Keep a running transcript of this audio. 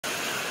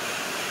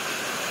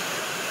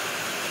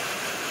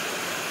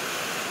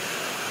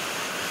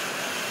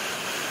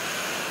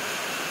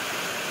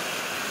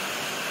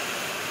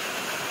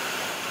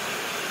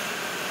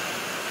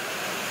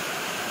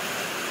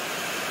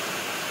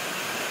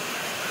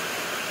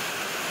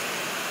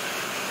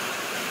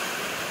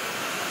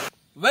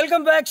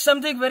Welcome back.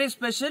 Something very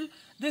special.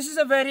 This is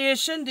a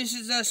variation. This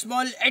is a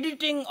small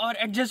editing or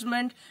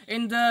adjustment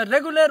in the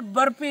regular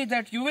burpee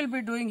that you will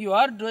be doing. You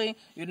are doing.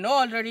 You know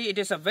already. It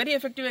is a very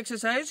effective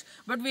exercise.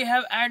 But we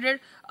have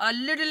added a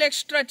little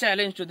extra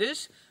challenge to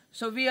this.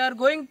 So we are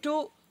going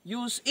to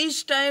use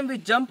each time we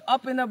jump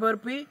up in a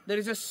burpee. There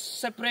is a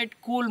separate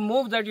cool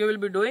move that you will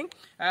be doing.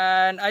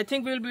 And I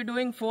think we will be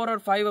doing 4 or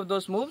 5 of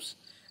those moves.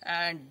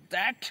 And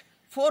that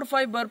 4 or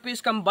 5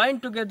 burpees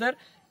combined together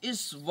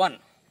is 1.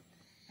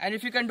 And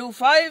if you can do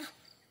 5,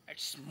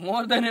 it's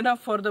more than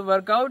enough for the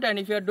workout. And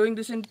if you are doing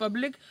this in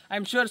public,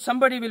 I'm sure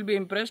somebody will be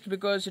impressed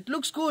because it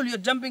looks cool. You're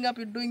jumping up,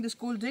 you're doing these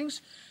cool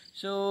things.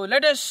 So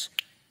let us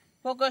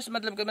focus.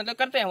 मतलब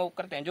करते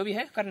हैं जो भी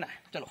है करना है.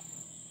 चलो.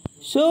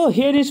 So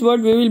here is what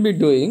we will be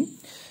doing.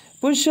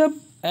 Push up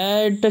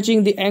and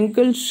touching the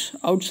ankles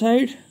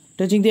outside,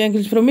 touching the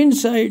ankles from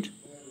inside,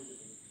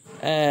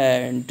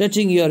 and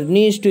touching your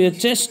knees to your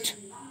chest,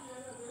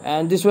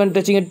 and this one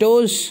touching your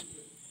toes.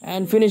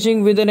 And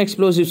finishing with an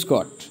explosive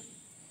squat.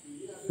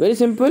 Very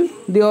simple.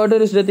 The order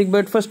is nothing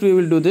but first we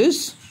will do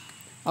this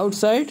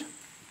outside,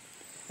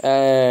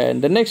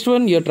 and the next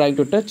one you're trying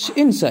to touch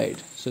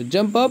inside. So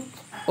jump up,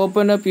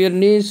 open up your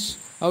knees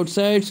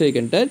outside so you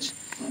can touch.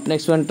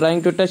 Next one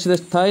trying to touch the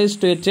thighs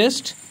to your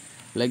chest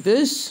like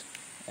this,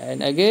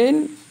 and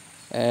again,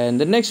 and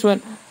the next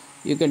one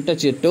you can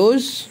touch your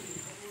toes.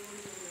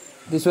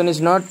 This one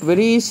is not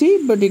very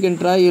easy, but you can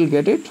try, you'll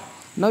get it.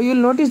 Now you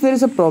will notice there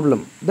is a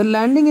problem. The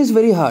landing is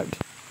very hard.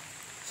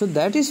 So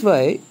that is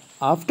why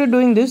after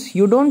doing this,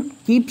 you don't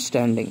keep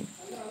standing.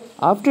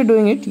 After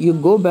doing it, you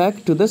go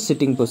back to the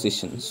sitting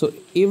position. So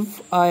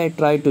if I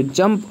try to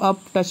jump up,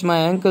 touch my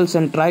ankles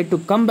and try to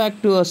come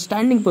back to a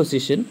standing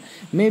position,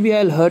 maybe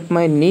I'll hurt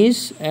my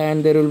knees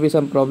and there will be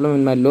some problem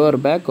in my lower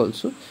back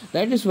also.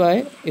 That is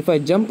why if I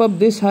jump up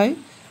this high,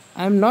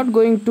 I'm not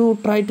going to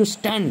try to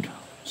stand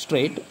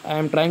straight. I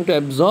am trying to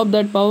absorb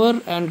that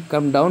power and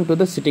come down to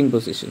the sitting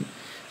position.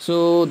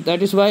 So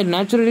that is why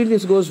naturally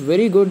this goes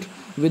very good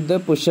with the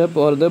push-up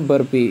or the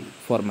burpee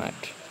format.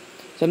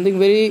 Something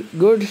very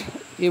good.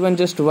 Even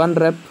just 1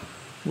 rep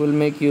will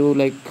make you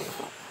like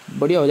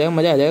बढ़िया हो जाएगा,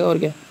 मजा आ जाएगा और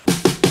क्या.